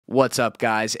What's up,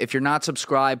 guys? If you're not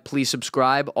subscribed, please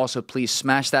subscribe. Also, please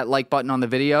smash that like button on the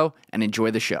video and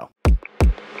enjoy the show.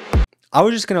 I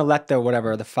was just going to let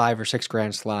the 5 or 6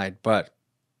 grand slide. But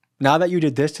now that you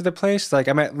did this to the place, like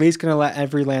I'm at least going to let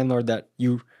every landlord that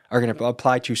you are going to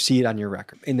apply to see it on your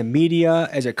record. In the media,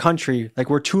 as a country, like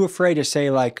we're too afraid to say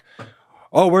like,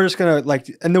 oh, we're just going to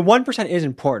like, and the 1% is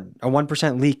important. A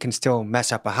 1% leak can still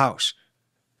mess up a house.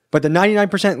 But the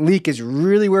 99% leak is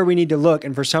really where we need to look.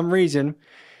 And for some reason,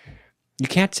 you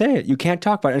can't say it. You can't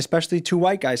talk about it. Especially 2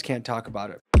 white guys can't talk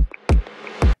about it.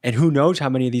 And who knows how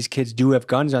many of these kids do have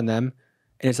guns on them.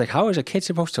 And it's like, how is a kid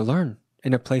supposed to learn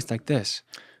in a place like this?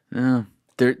 Yeah,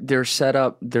 they're set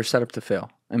up. They're set up to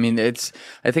fail. I mean,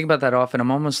 I think about that often.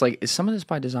 I'm almost like, is some of this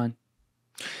by design?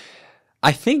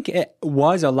 I think it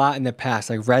was a lot in the past.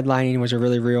 Like redlining was a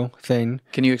really real thing.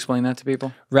 Can you explain that to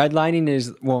people? Redlining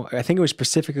is, well, I think it was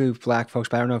specifically with black folks,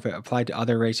 but I don't know if it applied to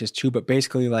other races too. But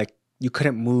basically, like you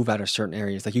couldn't move out of certain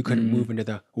areas. Like you couldn't move into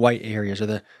the white areas or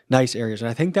the nice areas. And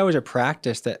I think that was a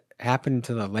practice that happened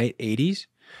into the late 80s,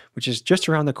 which is just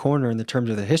around the corner in the terms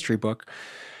of the history book.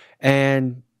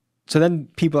 And so then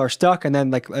people are stuck. And then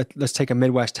like, let's take a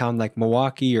Midwest town like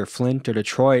Milwaukee or Flint or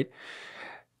Detroit.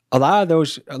 A lot of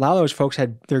those folks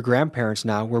had their grandparents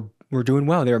now were doing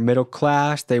well. They were middle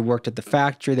class. They worked at the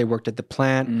factory. They worked at the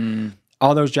plant.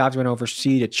 All those jobs went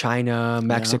overseas to China,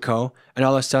 Mexico. And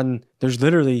all of a sudden, there's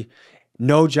literally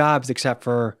no jobs except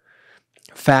for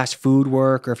fast food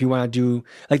work. Or if you want to do,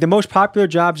 like the most popular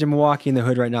jobs in Milwaukee in the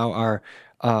hood right now are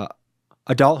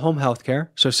adult home health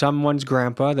care. So someone's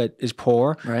grandpa that is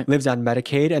poor lives on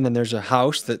Medicaid. And then there's a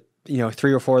house that,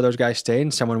 3 or 4 of those guys stay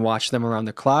and someone watched them around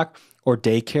the clock. Or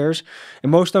daycares.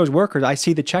 And most of those workers, I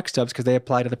see the check stubs because they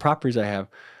apply to the properties I have.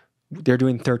 They're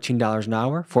doing $13 an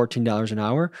hour, $14 an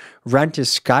hour. Rent is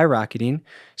skyrocketing.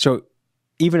 So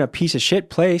even a piece of shit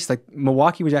place, like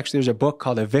Milwaukee there's a book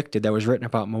called Evicted that was written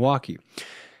about Milwaukee.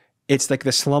 It's like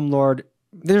the slumlord.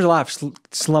 There's a lot of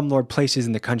slumlord places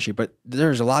in the country, but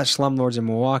there's a lot of slumlords in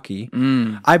Milwaukee.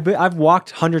 I've walked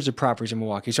hundreds of properties in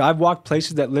Milwaukee. So I've walked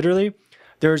places that literally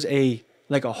there's a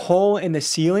hole in the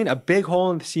ceiling, a big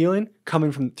hole in the ceiling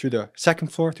coming through the second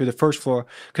floor, through the first floor,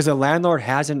 because the landlord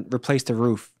hasn't replaced the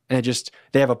roof. And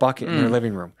they have a bucket in their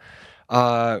living room.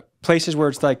 Places where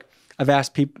it's like,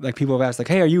 people have asked, like,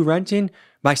 hey, are you renting?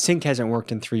 My sink hasn't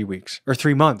worked in 3 weeks or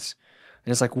 3 months.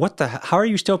 And it's like, how are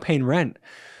you still paying rent?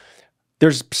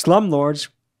 There's slumlords,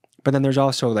 but then there's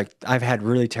also like, I've had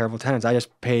really terrible tenants. I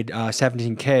just paid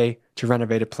 $17K to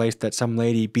renovate a place that some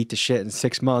lady beat to shit in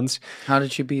 6 months. How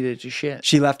did she beat it to shit?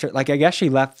 She left I guess she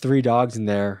left 3 dogs in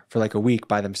there for like a week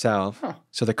by themselves. Huh.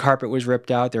 So the carpet was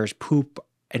ripped out. There was poop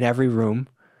in every room.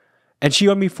 And she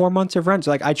owed me 4 months of rent.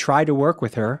 So like I tried to work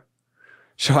with her.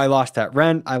 So I lost that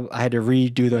rent. I had to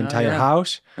redo the entire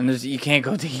house. And you can't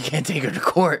take her to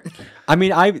court. I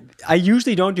mean, I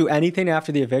usually don't do anything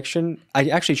after the eviction. I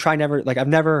actually try I've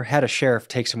never had a sheriff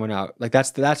take someone out. Like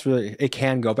that's really, it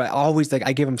can go. But I always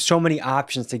I give them so many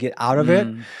options to get out of it.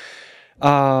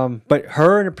 But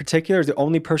her in particular is the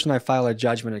only person I file a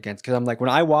judgment against. Because I'm like, when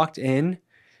I walked in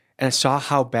and I saw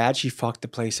how bad she fucked the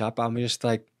place up, I'm just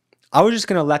like, I was just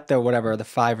going to let the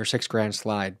 5 or 6 grand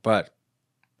slide. But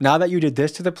now that you did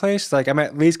this to the place, like I'm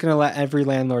at least going to let every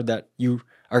landlord that you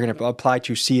are going to apply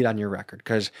to see it on your record.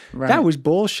 Because that was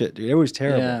bullshit, dude. It was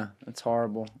terrible. Yeah, it's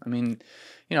horrible. I mean,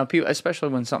 people, especially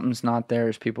when something's not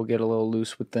theirs, people get a little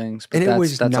loose with things. But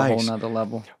that's nice. A whole nother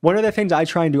level. One of the things I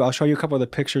try and do, I'll show you a couple of the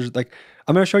pictures. Like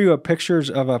I'm going to show you pictures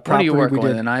of a property. What are you working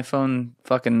with? An iPhone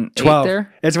fucking 12 8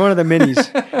 there? It's one of the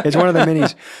minis. It's one of the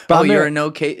minis. But you're a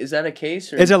no case. Is that a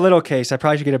case? Or? It's a little case. I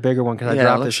probably should get a bigger one because I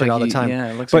drop this shit all the time.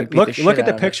 Yeah, it looks but like look at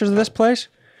the pictures of this place.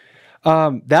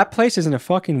 That place is in a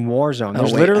fucking war zone.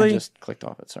 There's literally. I just clicked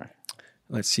off it. Sorry.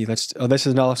 Let's see. This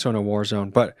is also in a war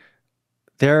zone, but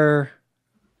they're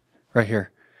right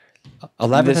here.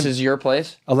 11th. This is your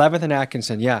place. 11th and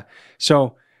Atkinson. Yeah.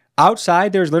 So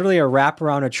outside, there's literally a wrap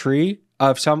around a tree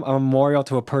of a memorial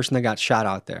to a person that got shot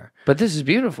out there. But this is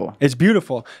beautiful. It's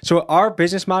beautiful. So our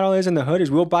business model is in the hood is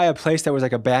we'll buy a place that was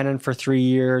like abandoned for 3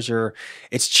 years or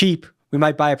it's cheap. We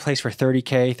might buy a place for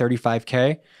 $30K,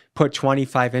 $35K, put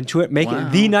 25 into it, make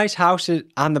it the nice house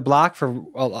on the block for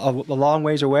a long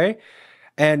ways away.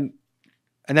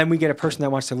 And then we get a person that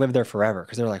wants to live there forever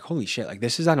because they're like, holy shit, like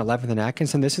this is on 11th and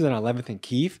Atkinson. This is on 11th and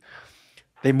Keefe.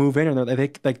 They move in and they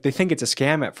think it's a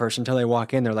scam at first until they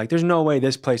walk in. They're like, there's no way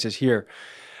this place is here.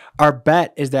 Our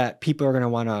bet is that people are going to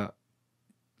want to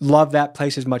love that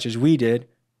place as much as we did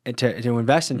and to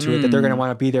invest into it, that they're going to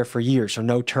want to be there for years. So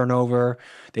no turnover.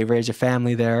 They raise a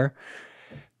family there.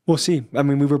 We'll see. I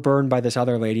mean, we were burned by this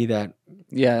other lady that.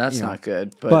 Yeah, that's not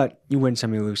good. But you win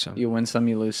some, you lose some. You win some,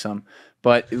 you lose some.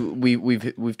 But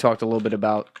we've talked a little bit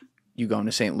about you going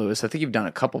to St. Louis. I think you've done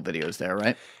a couple videos there,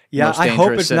 right? Yeah, I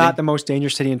hope it's not the most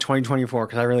dangerous city in 2024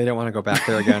 because I really don't want to go back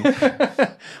there again.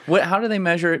 How do they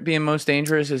measure it being most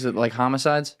dangerous? Is it like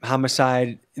homicides?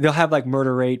 Homicide. They'll have like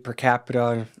murder rate per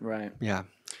capita. Right. Yeah.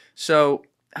 So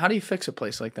how do you fix a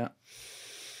place like that?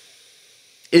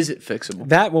 Is it fixable?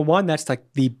 That's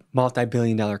like the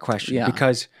multi-billion-dollar question. Yeah.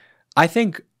 Because I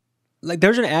think like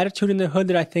there's an attitude in the hood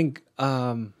that I think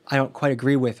I don't quite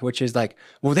agree with, which is like,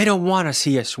 well, they don't want to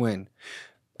see us win.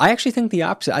 I actually think the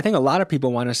opposite. I think a lot of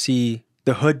people want to see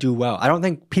the hood do well. I don't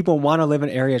think people want to live in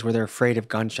areas where they're afraid of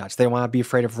gunshots. They want to be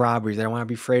afraid of robberies. They don't want to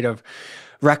be afraid of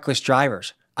reckless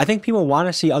drivers. I think people want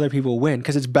to see other people win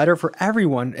because it's better for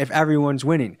everyone if everyone's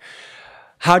winning.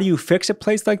 How do you fix a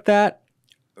place like that?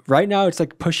 Right now, it's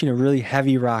like pushing a really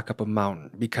heavy rock up a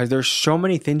mountain because there's so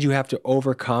many things you have to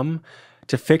overcome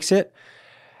to fix it.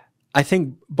 I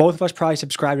think both of us probably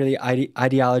subscribe to the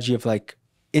ideology of like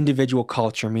individual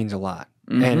culture means a lot.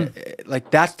 Mm-hmm. And like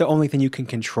that's the only thing you can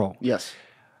control. Yes.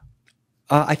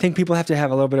 I think people have to have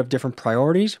a little bit of different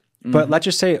priorities. But let's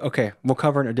just say, okay, we'll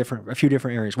cover a few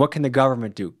different areas. What can the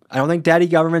government do? I don't think daddy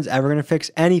government's ever going to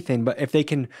fix anything, but if they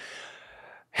can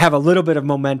have a little bit of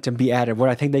momentum be added, what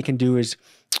I think they can do is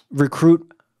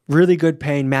recruit really good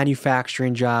paying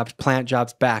manufacturing jobs, plant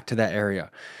jobs back to that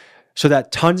area so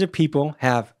that tons of people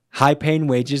have high paying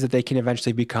wages that they can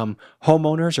eventually become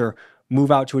homeowners or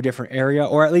move out to a different area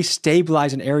or at least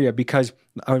stabilize an area because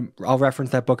I'll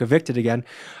reference that book Evicted again.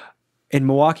 In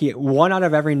Milwaukee, 1 out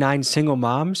of every 9 single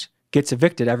moms gets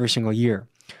evicted every single year.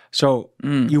 So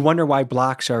you wonder why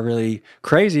blocks are really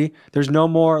crazy. There's no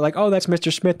more like, oh, that's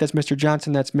Mr. Smith, that's Mr.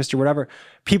 Johnson, that's Mr. whatever.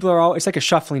 People are all, it's like a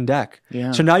shuffling deck.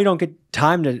 Yeah. So now you don't get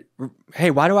time to,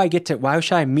 hey, why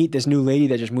should I meet this new lady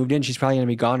that just moved in? She's probably going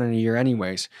to be gone in a year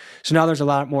anyways. So now there's a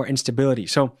lot more instability.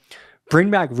 So bring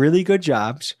back really good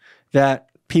jobs that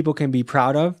people can be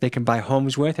proud of, they can buy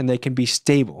homes with, and they can be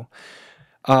stable.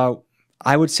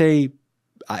 I would say,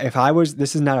 if I was,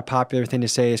 this is not a popular thing to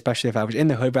say, especially if I was in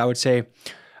the hood, but I would say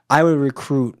I would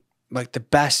recruit like the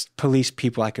best police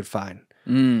people I could find.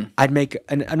 I'd make,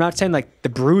 and I'm not saying like the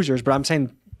bruisers, but I'm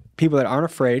saying people that aren't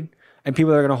afraid and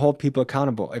people that are going to hold people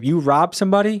accountable. If you rob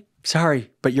somebody,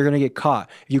 sorry, but you're going to get caught.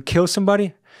 If you kill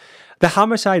somebody, the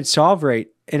homicide solve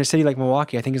rate in a city like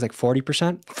Milwaukee, I think is like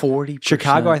 40%. 40%.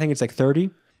 Chicago, I think it's like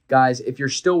 30. Guys, if you're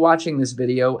still watching this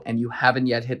video and you haven't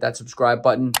yet hit that subscribe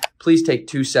button, please take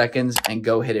 2 seconds and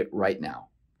go hit it right now.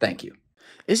 Thank you.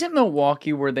 Isn't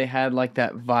Milwaukee where they had like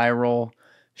that viral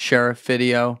sheriff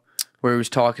video where he was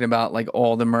talking about like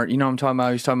all the murder? You know what I'm talking about?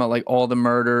 He was talking about like all the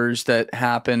murders that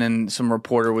happen and some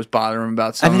reporter was bothering him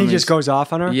about something. And then he just goes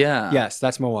off on her? Yeah. Yes,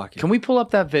 that's Milwaukee. Can we pull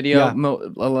up that video? Yeah.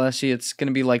 Alessi, it's going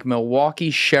to be like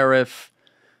Milwaukee sheriff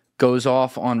goes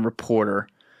off on reporter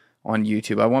on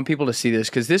YouTube. I want people to see this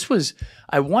because this was,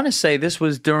 I want to say this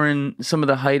was during some of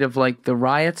the height of like the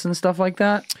riots and stuff like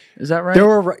that. Is that right?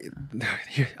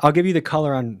 I'll give you the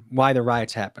color on why the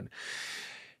riots happened.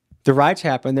 The riots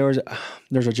happened. There's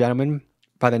a gentleman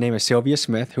by the name of Sylvia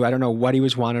Smith who I don't know what he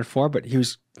was wanted for, but he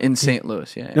was in St.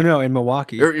 Louis. Yeah. No, in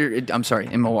Milwaukee. I'm sorry,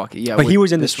 in Milwaukee. Yeah, but he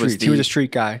was in the streets. He was a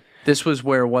street guy. This was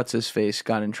where what's his face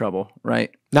got in trouble,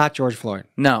 right? Not George Floyd.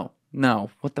 No.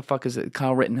 What the fuck is it?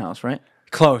 Kyle Rittenhouse, right?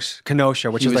 Close, Kenosha,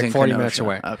 which is like 40 minutes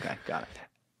away. Okay, got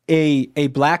it. A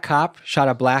black cop shot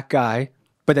a black guy,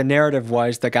 but the narrative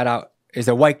was that got out is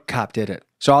the white cop did it.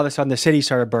 So all of a sudden the city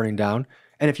started burning down.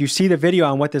 And if you see the video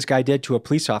on what this guy did to a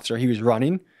police officer, he was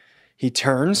running, he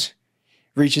turns,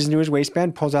 reaches into his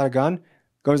waistband, pulls out a gun,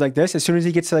 goes like this. As soon as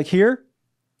he gets to like here,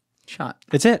 shot.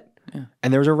 That's it. Yeah.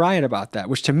 And there was a riot about that,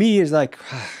 which to me is like,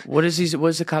 what is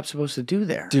the cop supposed to do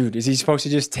there? Dude, is he supposed to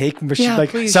just take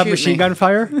submachine gun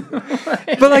fire?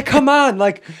 Right. But like, come on,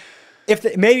 like if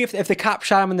the cop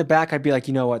shot him in the back, I'd be like,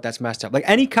 you know what, that's messed up. Like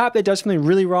any cop that does something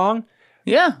really wrong,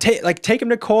 yeah, take him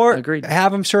to court, agreed,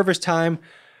 have him serve his time.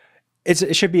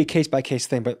 It should be a case by case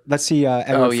thing. But let's see.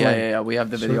 Edward yeah, we have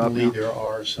the video. Certainly, there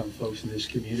are some folks in this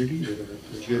community that are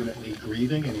legitimately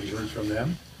grieving, and we heard from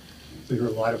them. There are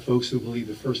a lot of folks who believe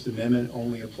the First Amendment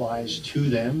only applies to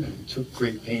them and took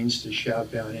great pains to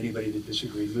shout down anybody that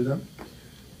disagreed with them.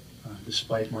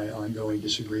 Despite my ongoing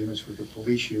disagreements with the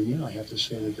police union, I have to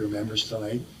say that their members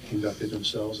tonight conducted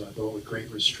themselves, I thought, with great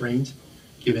restraint,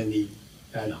 given the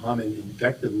ad hominem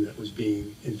invective that was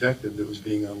being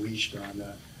unleashed on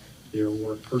their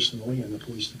work personally and the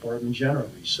police department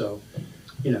generally. So,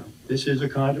 you know, this is a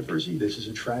controversy. This is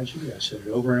a tragedy. I've said it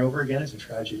over and over again. It's a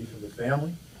tragedy for the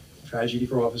family. Tragedy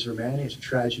for Officer Manning. It's a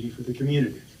tragedy for the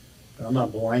community. I'm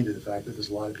not blind to the fact that there's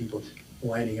a lot of people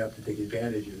lining up to take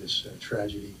advantage of this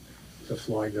tragedy to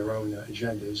flog their own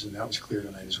agendas, and that was clear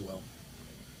tonight as well.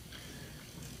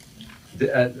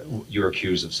 You're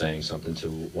accused of saying something to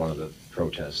one of the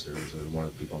protesters or one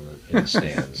of the people in the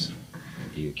stands.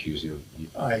 He accused you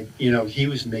of... He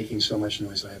was making so much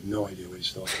noise, I have no idea what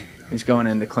he's talking about. He's going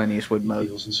into Clint Eastwood mode. He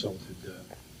feels insulted.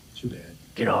 Too bad.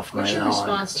 Get off my lawn. What's your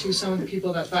response to some of the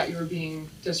people that thought you were being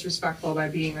disrespectful by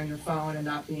being on your phone and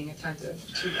not being attentive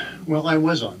to them? Well, I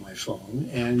was on my phone,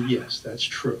 and yes, that's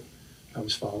true. I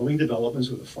was following developments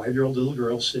with a 5-year-old little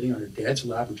girl sitting on her dad's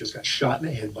lap who just got shot in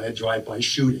the head by a drive-by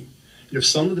shooting. And if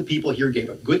some of the people here gave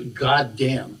a good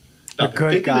goddamn about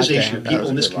the victimization of people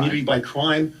in this community by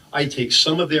crime, I take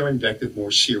some of their invective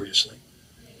more seriously.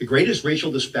 The greatest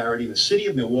racial disparity in the city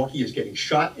of Milwaukee is getting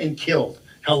shot and killed.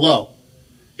 Hello.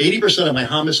 80% of my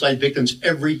homicide victims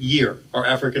every year are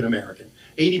African American.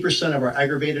 80% of our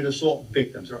aggravated assault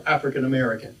victims are African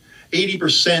American.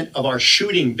 80% of our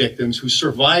shooting victims who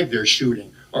survived their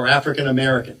shooting are African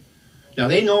American. Now,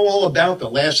 they know all about the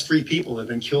last 3 people that have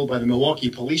been killed by the Milwaukee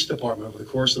Police Department over the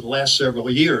course of the last several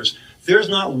years. There's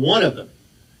not one of them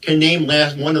can name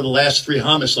one of the last 3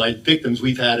 homicide victims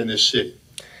we've had in this city.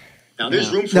 Now,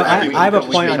 there's room for I have a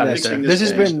point on this. This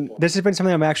has been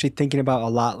something I'm actually thinking about a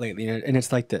lot lately, and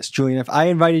it's like this. Julian, if I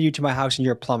invited you to my house and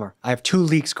you're a plumber, I have 2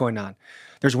 leaks going on.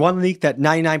 There's one leak that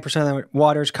 99% of the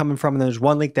water is coming from, and there's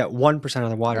one leak that 1% of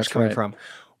the water is coming from.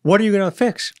 What are you going to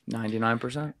fix?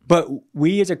 99%. But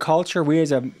we as a culture,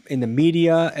 in the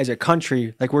media, as a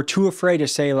country, like we're too afraid to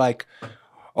say like,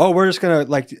 oh, we're just going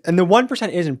to and the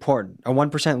 1% is important. A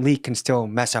 1% leak can still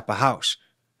mess up a house.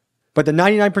 But the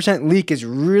 99% leak is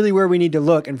really where we need to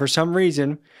look. And for some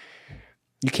reason,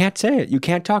 you can't say it. You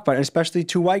can't talk about it. And especially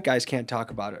 2 white guys can't talk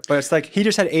about it. But it's like he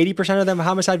just said 80% of them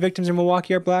homicide victims in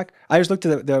Milwaukee are black. I just looked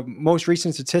at the most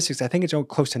recent statistics. I think it's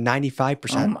close to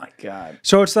 95%. Oh, my God.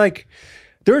 So it's like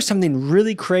there's something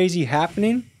really crazy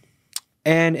happening.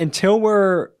 And until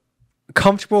we're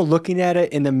comfortable looking at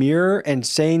it in the mirror and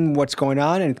saying what's going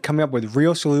on and coming up with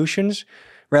real solutions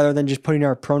rather than just putting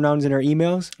our pronouns in our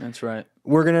emails. That's right.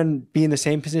 We're going to be in the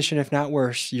same position, if not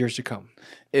worse, years to come.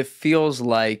 It feels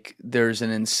like there's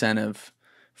an incentive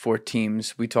for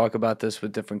teams. We talk about this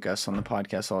with different guests on the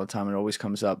podcast all the time. It always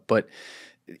comes up. But,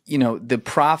 the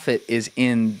profit is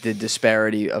in the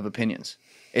disparity of opinions.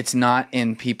 It's not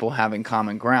in people having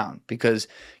common ground because,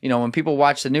 when people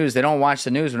watch the news, they don't watch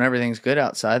the news when everything's good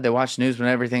outside. They watch the news when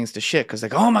everything's the shit because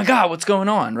like, oh, my God, what's going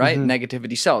on, right?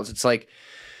 Negativity sells. It's like,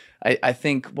 I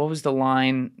think, what was the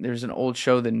line? There's an old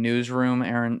show, The Newsroom.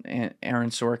 Aaron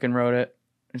Sorkin wrote it.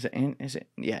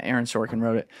 Yeah, Aaron Sorkin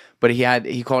wrote it. But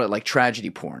he called it like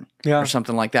tragedy porn or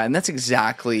something like that. And that's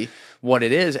exactly what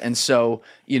it is. And so,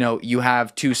 you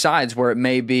have 2 sides where it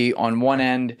may be on one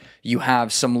end, you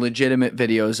have some legitimate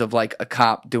videos of like a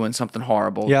cop doing something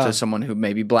horrible to someone who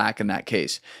may be black in that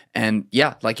case. And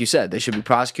yeah, like you said, they should be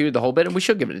prosecuted the whole bit and we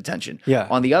should give it attention. Yeah.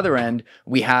 On the other end,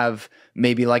 we have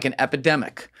maybe like an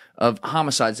epidemic of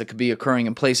homicides that could be occurring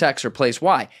in place X or place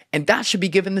Y. And that should be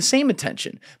given the same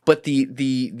attention. But the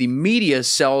media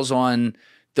sells on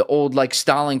the old like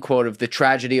Stalin quote of the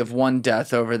tragedy of one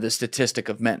death over the statistic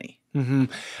of many.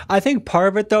 I think part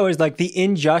of it though is like the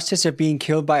injustice of being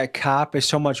killed by a cop is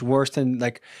so much worse than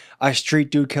like a street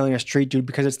dude killing a street dude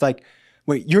because it's like,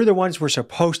 wait, you're the ones we're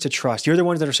supposed to trust. You're the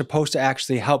ones that are supposed to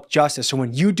actually help justice. So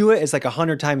when you do it, it's like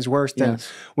 100 times worse than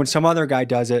when some other guy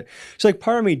does it. So like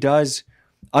part of me does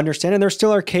understand, and there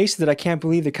still are cases that I can't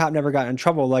believe the cop never got in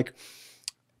trouble. Like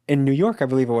in New York, I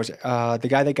believe it was the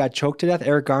guy that got choked to death,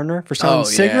 Eric Garner, for selling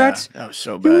cigarettes. That was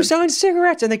so bad. He was selling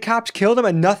cigarettes, and the cops killed him,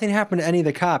 and nothing happened to any of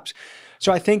the cops.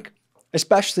 So I think,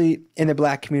 especially in the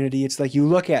black community, it's like you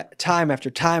look at time after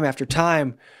time after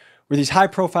time where these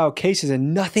high-profile cases,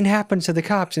 and nothing happens to the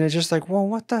cops, and it's just like, well,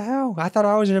 what the hell? I thought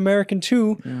I was an American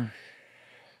too. Yeah.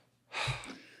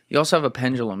 You also have a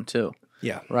pendulum too.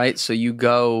 Yeah. Right? So you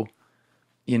go...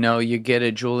 you get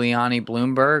a Giuliani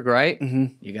Bloomberg, right?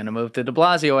 You're going to move to de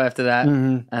Blasio after that.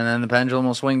 And then the pendulum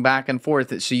will swing back and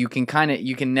forth. So you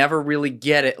can never really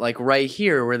get it like right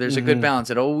here where there's a good balance.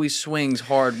 It always swings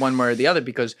hard one way or the other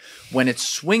because when it's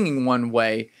swinging one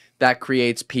way, that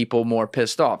creates people more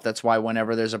pissed off. That's why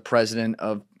whenever there's a president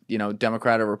of,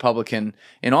 Democrat or Republican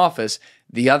in office,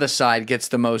 the other side gets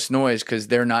the most noise because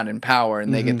they're not in power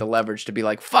and they get the leverage to be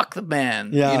like, fuck the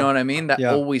man. You know what I mean? That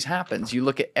always happens. You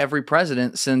look at every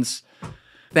president since...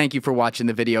 Thank you for watching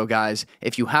the video, guys.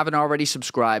 If you haven't already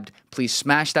subscribed, please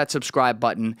smash that subscribe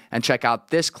button and check out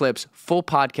this clip's full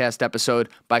podcast episode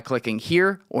by clicking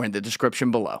here or in the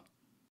description below.